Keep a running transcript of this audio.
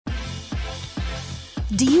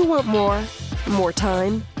Do you want more? More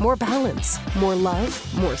time, more balance, more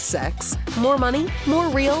love, more sex, more money, more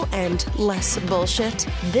real, and less bullshit?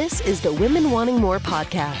 This is the Women Wanting More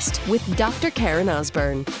podcast with Dr. Karen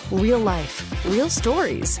Osborne. Real life, real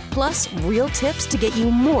stories, plus real tips to get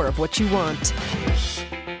you more of what you want.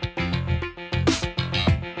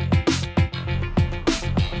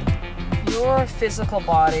 Your physical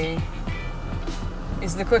body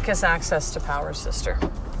is the quickest access to power, sister.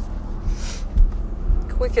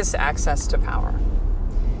 Quickest access to power.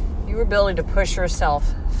 Your ability to push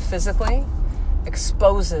yourself physically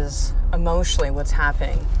exposes emotionally what's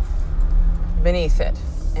happening beneath it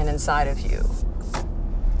and inside of you.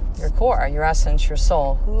 Your core, your essence, your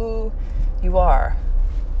soul, who you are.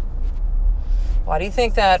 Why do you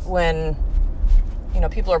think that when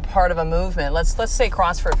people are part of a movement, let's say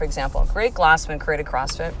CrossFit, for example. Greg Glassman created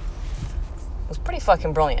CrossFit. It was pretty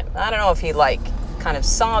fucking brilliant. I don't know if he kind of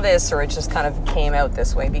saw this or it just kind of came out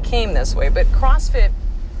this way, became this way, but CrossFit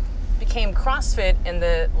became CrossFit in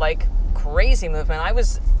the crazy movement. I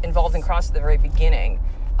was involved in CrossFit at the very beginning,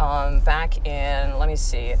 back in, let me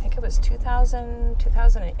see, I think it was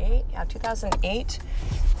 2008. Yeah, 2008.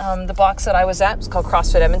 The box that I was at was called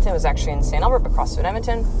CrossFit Edmonton. It was actually in St. Albert, but CrossFit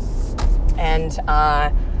Edmonton. And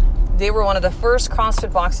they were one of the first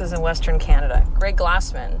CrossFit boxes in Western Canada. Greg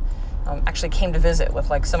Glassman actually came to visit with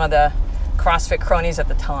some of the CrossFit cronies at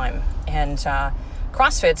the time. And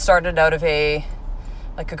CrossFit started out of a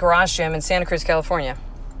garage gym in Santa Cruz, California.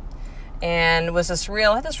 And was this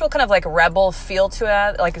real kind of rebel feel to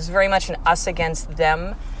it. It was very much an us against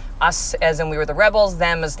them. Us as in we were the rebels,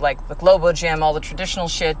 them as the Globo Gym, all the traditional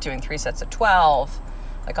shit, doing 3 sets of 12,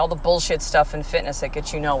 all the bullshit stuff in fitness that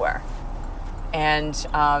gets you nowhere. And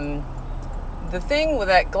the thing with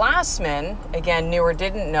that Glassman, again, knew or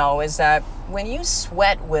didn't know, is that when you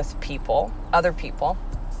sweat with people, other people,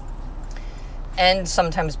 and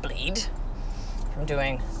sometimes bleed from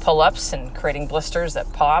doing pull-ups and creating blisters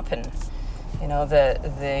that pop, and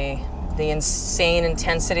the insane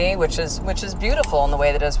intensity, which is beautiful in the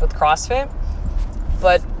way that it is with CrossFit.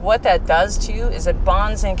 But what that does to you is it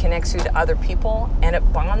bonds and connects you to other people, and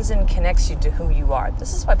it bonds and connects you to who you are.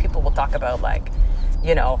 This is why people will talk about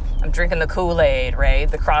I'm drinking the Kool-Aid, right?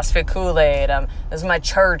 The CrossFit Kool-Aid. This is my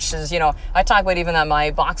church. I talk about even at my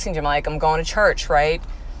boxing gym, I'm going to church, right?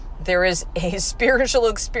 There is a spiritual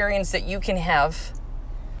experience that you can have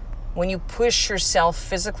when you push yourself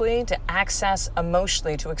physically to access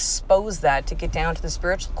emotionally, to expose that, to get down to the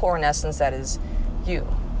spiritual core and essence that is you,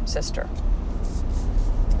 sister.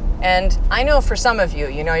 And I know for some of you,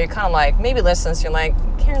 you're kind of maybe listening, so you're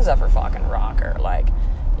Karen's up her fucking rocker.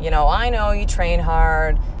 I know you train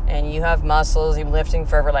hard and you have muscles, you've been lifting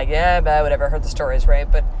forever, yeah, but whatever, I heard the stories, right?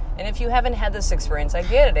 And if you haven't had this experience, I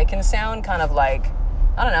get it. It can sound kind of I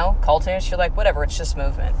don't know, cultish. You're whatever, it's just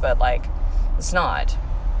movement. But it's not.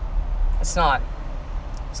 It's not.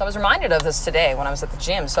 So I was reminded of this today when I was at the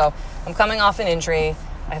gym. So I'm coming off an injury.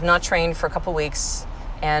 I have not trained for a couple weeks.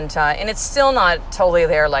 And it's still not totally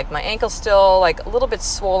there. My ankle's still a little bit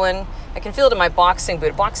swollen. I can feel it in my boxing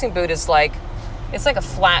boot. Boxing boot is it's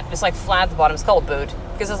flat at the bottom. It's called a boot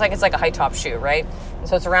because it's like a high top shoe, right? And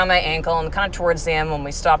so it's around my ankle and kind of towards the end when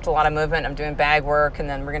we stopped a lot of movement. I'm doing bag work and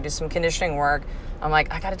then we're going to do some conditioning work. I'm I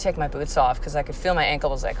got to take my boots off because I could feel my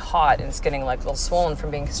ankle was hot and it's getting a little swollen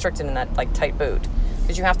from being constricted in that tight boot.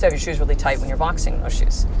 Because you have to have your shoes really tight when you're boxing in those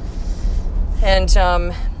shoes. And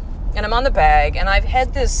I'm on the bag, and I've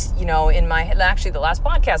had this, in my head, actually the last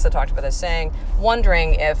podcast I talked about this,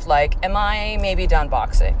 wondering if, am I maybe done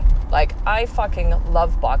boxing? I fucking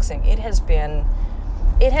love boxing. It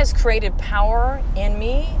has created power in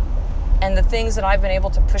me and the things that I've been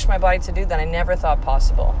able to push my body to do that I never thought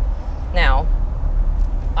possible. Now,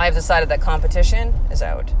 I've decided that competition is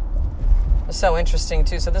out. It's so interesting,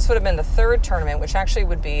 too. So this would have been the third tournament, which actually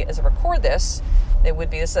would be, as I record this, this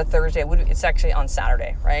is a Thursday. It's actually on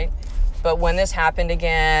Saturday, right? But when this happened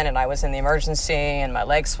again, and I was in the emergency, and my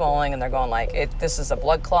leg's swelling, and they're going this is a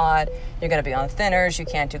blood clot. You're going to be on thinners. You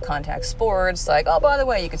can't do contact sports. Oh, by the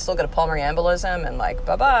way, you could still get a pulmonary embolism, and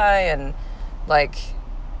bye-bye. And it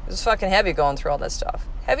was fucking heavy going through all that stuff.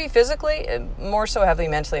 Heavy physically, more so heavy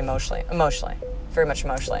mentally, emotionally, very much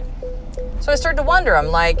emotionally. So I started to wonder.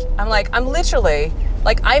 I'm literally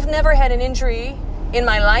I've never had an injury in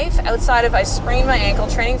my life outside of I sprained my ankle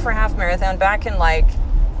training for a half marathon back in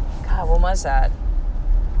God, when was that?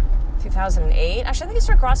 2008? Actually, I think I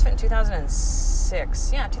started CrossFit in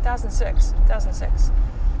 2006. Yeah, 2006.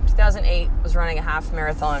 2008 was running a half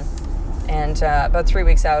marathon. And about 3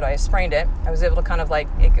 weeks out, I sprained it. I was able to kind of it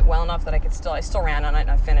get well enough that I still ran on it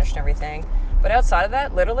and I finished and everything. But outside of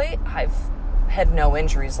that, literally, I've had no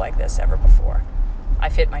injuries like this ever before.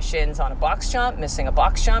 I've hit my shins on a box jump, missing a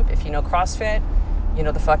box jump. If you know CrossFit, you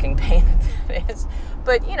know the fucking pain that is.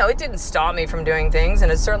 But, you know, it didn't stop me from doing things,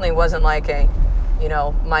 and it certainly wasn't like a, you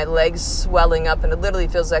know, my legs swelling up, and it literally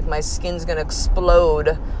feels like my skin's gonna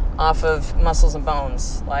explode off of muscles and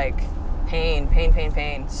bones. Like, pain,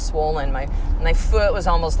 swollen. My foot was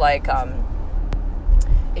almost like,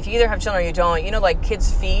 if you either have children or you don't, you know, like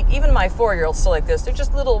kids' feet, even my 4-year-old's still like this. They're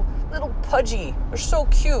just little pudgy. They're so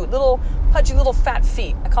cute. Little pudgy, little fat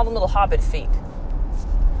feet. I call them little hobbit feet.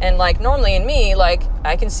 And like normally in me, like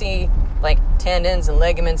I can see like tendons and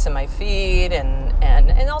ligaments in my feet,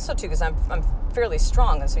 and also too because I'm fairly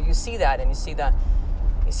strong, and so you see that, and you see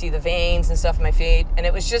the veins and stuff in my feet, and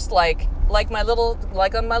it was just like my little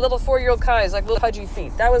 4-year-old Kai's like little pudgy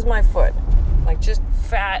feet. That was my foot, like just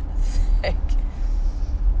fat, thick.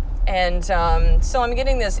 And so I'm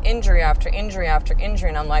getting this injury after injury after injury,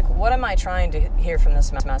 and I'm like, what am I trying to hear from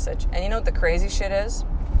this message? And you know what the crazy shit is?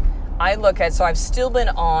 So I've still been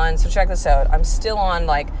on, so check this out, I'm still on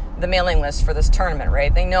like the mailing list for this tournament,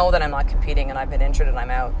 right? They know that I'm not competing and I've been injured and I'm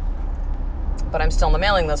out. But I'm still on the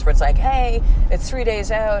mailing list where it's like, hey, it's 3 days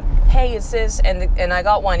out. Hey, it's this. And I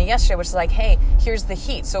got one yesterday, which is like, hey, here's the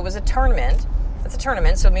heat. So it was a tournament. It's a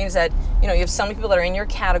tournament, so it means that, you know, you have some people that are in your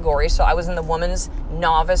category. So I was in the women's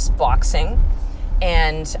novice boxing,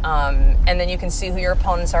 and then you can see who your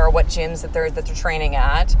opponents are, what gyms that they're training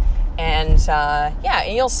at, and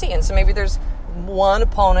and you'll see. And so maybe there's one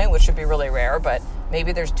opponent, which would be really rare, but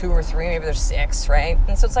maybe there's 2 or 3, maybe there's 6, right?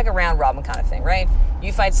 And so it's like a round robin kind of thing, right?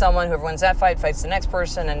 You fight someone, whoever wins that fight fights the next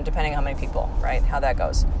person, and depending on how many people, right? How that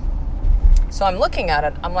goes. So I'm looking at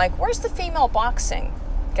it, I'm like, where's the female boxing?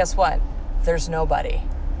 Guess what? There's nobody.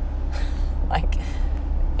 Like,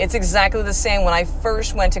 it's exactly the same. When I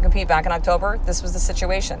first went to compete back in October, this was the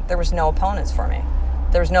situation. There was no opponents for me.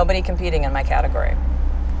 There was nobody competing in my category.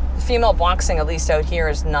 The female boxing, at least out here,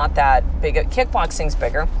 is not that big. Kickboxing's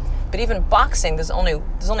bigger, but even boxing, there's only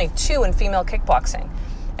 2 in female kickboxing.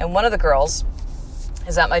 And one of the girls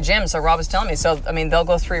is at my gym, so Rob was telling me. So, I mean, they'll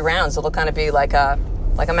go 3 rounds. It'll kind of be like a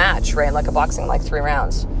match, right? Like a boxing, like 3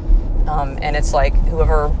 rounds. And it's like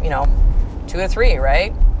whoever, you know, 2 or 3,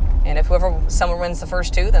 right? And if someone wins the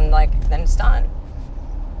first 2, then it's done.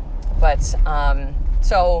 But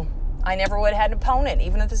so I never would have had an opponent,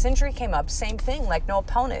 even if this injury came up. Same thing, like no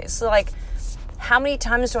opponent. It's like, how many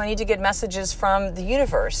times do I need to get messages from the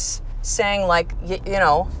universe saying, like, you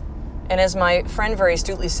know? And as my friend very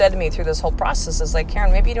astutely said to me through this whole process, is like,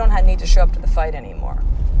 Karen, maybe you don't need to show up to the fight anymore.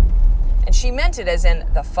 And she meant it as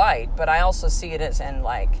in the fight, but I also see it as in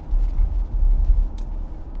like,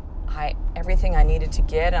 everything I needed to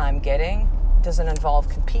get and I'm getting doesn't involve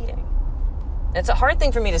competing. And it's a hard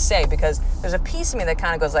thing for me to say because there's a piece of me that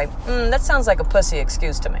kind of goes like, that sounds like a pussy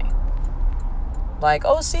excuse to me. Like,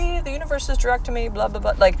 oh, see, the universe is directing me, blah, blah,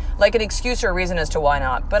 blah. Like an excuse or a reason as to why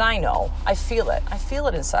not. But I know. I feel it. I feel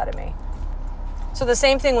it inside of me. So the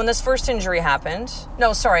same thing when this first injury happened.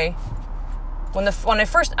 No, sorry. When the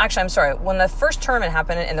first tournament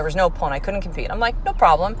happened and there was no opponent, I couldn't compete. I'm like, no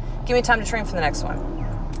problem. Give me time to train for the next one.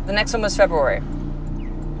 The next one was February.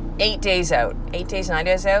 8 days out. 8 days, 9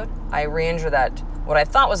 days out, I re-injured that. What I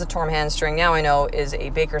thought was a torn hamstring, now I know is a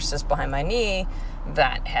Baker's cyst behind my knee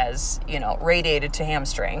that has, you know, radiated to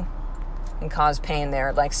hamstring and caused pain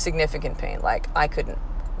there, like significant pain. Like I couldn't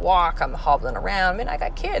walk, I'm hobbling around. I mean, I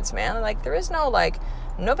got kids, man. Like there is no, like,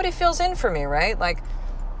 nobody fills in for me, right? Like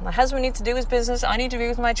my husband needs to do his business. I need to be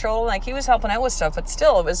with my children. Like he was helping out with stuff, but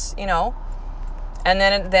still it was, you know. And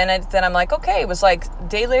then I'm like, okay, it was like a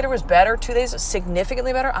day later was better, 2 days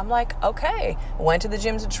significantly better. I'm like, okay. Went to the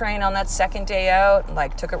gym to train on that second day out,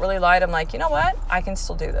 like took it really light. I'm like, you know what? I can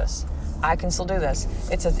still do this. I can still do this.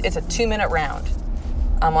 It's a 2-minute round.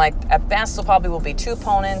 I'm like, at best there probably will be 2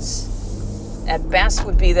 opponents. At best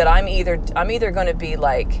would be that I'm either going to be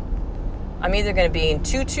in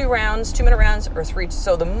 2 rounds, 2-minute rounds, or 3.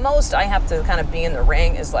 So the most I have to kind of be in the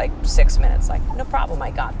ring is like 6 minutes. Like, no problem,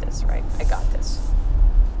 I got this, right? I got this.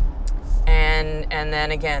 And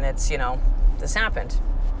then again, it's, you know, this happened.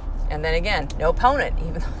 And then again, no opponent,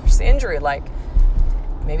 even though there's the injury. Like,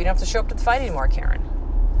 maybe you don't have to show up to the fight anymore, Karen.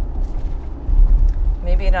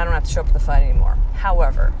 Maybe I don't have to show up to the fight anymore.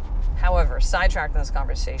 However, sidetracking this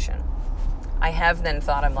conversation, I have then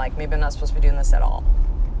thought, I'm like, maybe I'm not supposed to be doing this at all.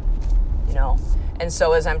 You know? And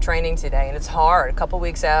so as I'm training today, and it's hard, a couple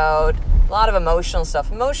weeks out, a lot of emotional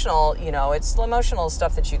stuff. Emotional, you know, it's emotional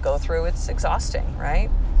stuff that you go through. It's exhausting, right?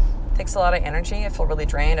 It takes a lot of energy. I feel really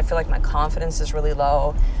drained. I feel like my confidence is really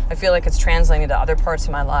low. I feel like it's translating to other parts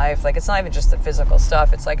of my life. Like, it's not even just the physical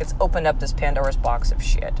stuff. It's like it's opened up this Pandora's box of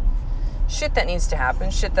shit. Shit that needs to happen.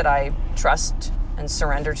 Shit that I trust and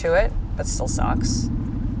surrender to it. that still sucks.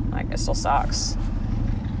 Like, it still sucks.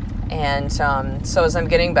 And so as I'm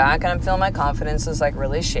getting back and I'm feeling my confidence is like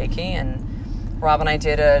really shaky, and Rob and I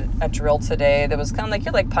did a drill today that was kind of like,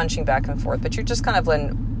 you're like punching back and forth, but you're just kind of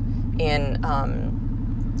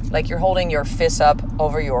like you're holding your fists up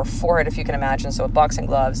over your forehead, if you can imagine, so with boxing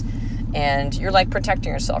gloves, and you're like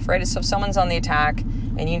protecting yourself, right? So if someone's on the attack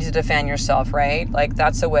and you need to defend yourself, right? Like,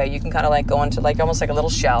 that's a way you can kind of like go into like almost like a little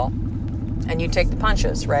shell, and you take the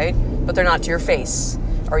punches, right? But they're not to your face.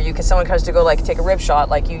 Or someone tries to go like take a rib shot,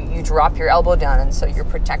 like you drop your elbow down, and so you're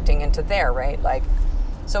protecting into there, right? Like,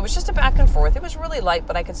 so it was just a back and forth. It was really light,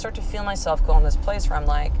 but I could start to feel myself go in this place where I'm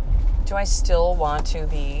like, do I still want to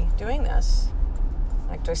be doing this?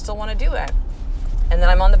 Like, do I still want to do it? And then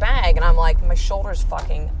I'm on the bag, and I'm like, my shoulders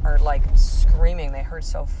are like screaming. They hurt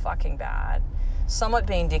so fucking bad. Somewhat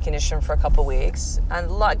being deconditioned for a couple weeks, and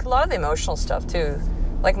like a lot of the emotional stuff too.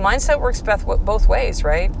 Like, mindset works both ways,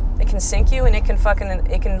 right? It can sink you, and it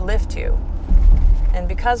can lift you. And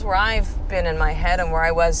because where I've been in my head and where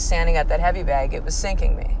I was standing at that heavy bag, it was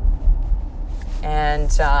sinking me.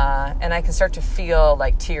 And I can start to feel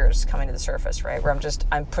like tears coming to the surface, right? Where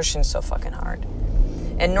I'm pushing so fucking hard.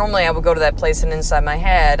 And normally I would go to that place, and inside my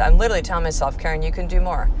head, I'm literally telling myself, Karen, you can do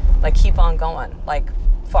more. Like, keep on going. Like,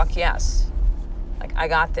 fuck yes. Like, I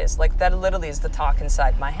got this. Like, that literally is the talk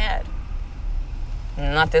inside my head.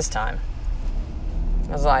 Not this time.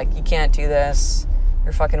 I was like, you can't do this.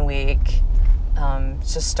 You're fucking weak.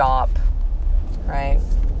 Just stop. Right?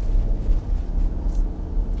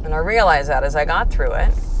 And I realized that as I got through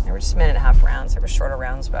it. They were just 1.5 rounds. They were shorter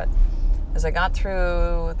rounds, but as I got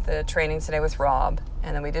through the training today with Rob,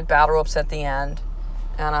 and then we did battle ropes at the end,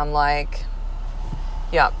 and I'm like,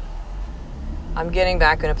 yep, I'm getting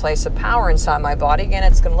back in a place of power inside my body again.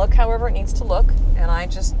 It's going to look however it needs to look, and I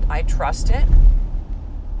trust it.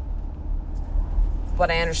 But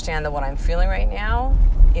I understand that what I'm feeling right now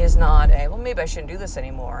is not well, maybe I shouldn't do this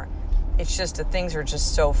anymore. It's just that things are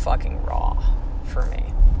just so fucking raw for me.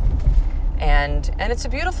 And it's a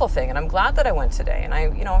beautiful thing, and I'm glad that I went today, and I,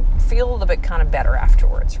 feel a little bit kind of better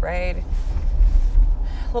afterwards, right?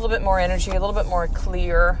 A little bit more energy, a little bit more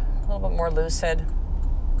clear, a little bit more lucid.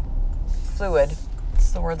 Fluid,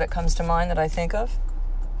 it's the word that comes to mind that I think of.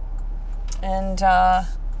 And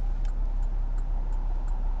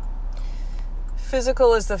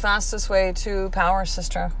physical is the fastest way to power,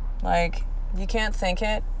 sister. Like, you can't think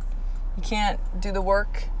it. You can't do the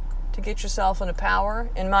work to get yourself into power,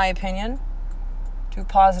 in my opinion. Do a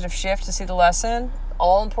positive shift to see the lesson.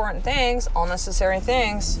 All important things, all necessary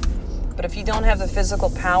things. But if you don't have the physical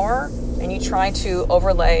power and you try to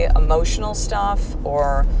overlay emotional stuff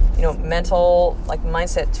or, mental, like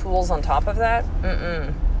mindset tools on top of that,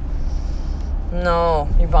 no,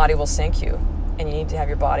 your body will sink you. And you need to have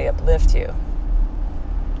your body uplift you.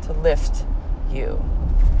 To lift you.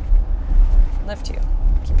 Lift you.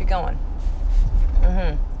 Keep you going.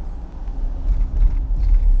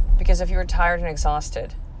 Because if you were tired and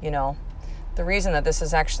exhausted, the reason that this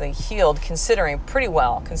is actually healed, considering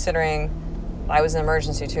I was in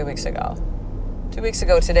emergency 2 weeks ago. 2 weeks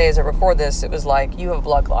ago today, as I record this, it was like, you have a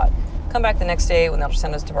blood clot. Come back the next day when the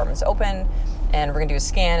ultrasound department's open, and we're going to do a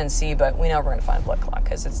scan and see, but we know we're going to find a blood clot,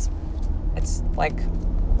 because it's like,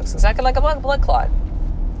 looks exactly like a blood clot.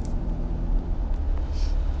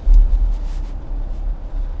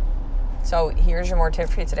 So here's your more tip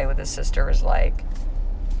for you today with this, sister, is like,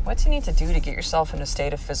 what do you need to do to get yourself in a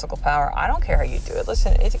state of physical power? I don't care how you do it.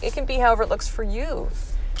 Listen, it can be however it looks for you.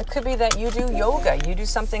 It could be that you do yoga. You do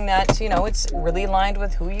something that, it's really aligned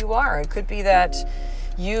with who you are. It could be that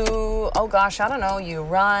you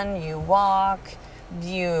run, you walk,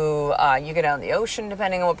 you get out in the ocean,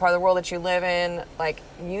 depending on what part of the world that you live in. Like,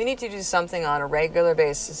 you need to do something on a regular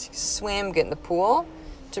basis. Swim, get in the pool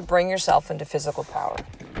to bring yourself into physical power.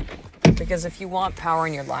 Because if you want power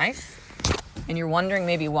in your life, and you're wondering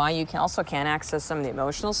maybe why you can't access some of the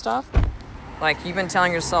emotional stuff, like you've been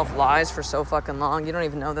telling yourself lies for so fucking long, you don't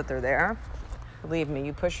even know that they're there. Believe me,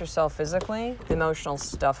 you push yourself physically, the emotional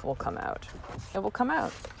stuff will come out. It will come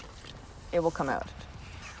out. It will come out.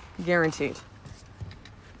 Guaranteed.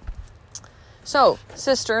 So,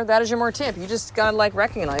 sister, that is your more tip. You just gotta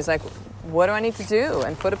recognize, what do I need to do?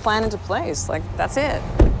 And put a plan into place. That's it.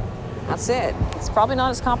 That's it. It's probably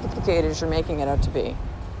not as complicated as you're making it out to be.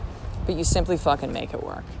 But you simply fucking make it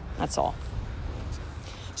work. That's all.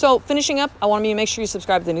 So, finishing up, I want you to make sure you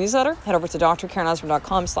subscribe to the newsletter. Head over to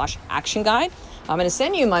drkarenosborne.com/action guide. I'm going to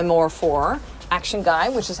send you my More For action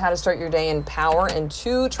guide, which is how to start your day in power, and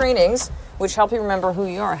 2 trainings, which help you remember who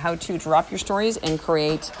you are, how to drop your stories and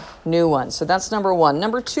create new ones. So that's number 1.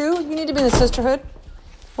 Number 2, you need to be in the sisterhood.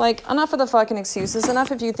 Like, enough of the fucking excuses. Enough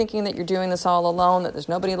of you thinking that you're doing this all alone, that there's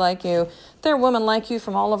nobody like you. There are women like you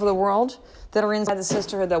from all over the world that are inside the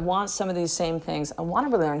sisterhood that want some of these same things and want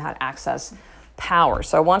to learn how to access power.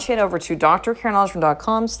 So I want you to head over to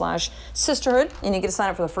drkarenosborn.com/sisterhood, and you get to sign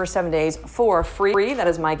up for the first 7 days for free. That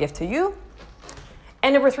is my gift to you.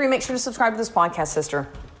 And number 3, make sure to subscribe to this podcast, sister.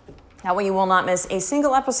 That way you will not miss a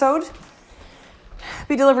single episode.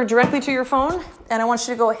 Be delivered directly to your phone. And I want you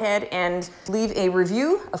to go ahead and leave a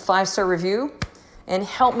review, a 5-star review, and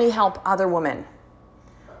help me help other women.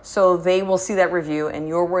 So they will see that review, and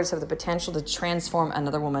your words have the potential to transform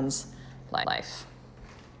another woman's life.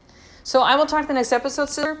 So I will talk to the next episode,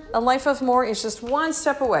 sister. A life of more is just one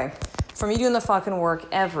step away from you doing the fucking work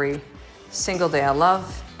every single day. I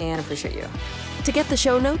love and appreciate you. To get the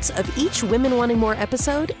show notes of each Women Wanting More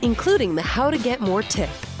episode, including the How to Get More tip,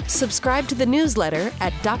 subscribe to the newsletter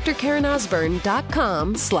at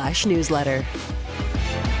drkarenosborn.com/newsletter.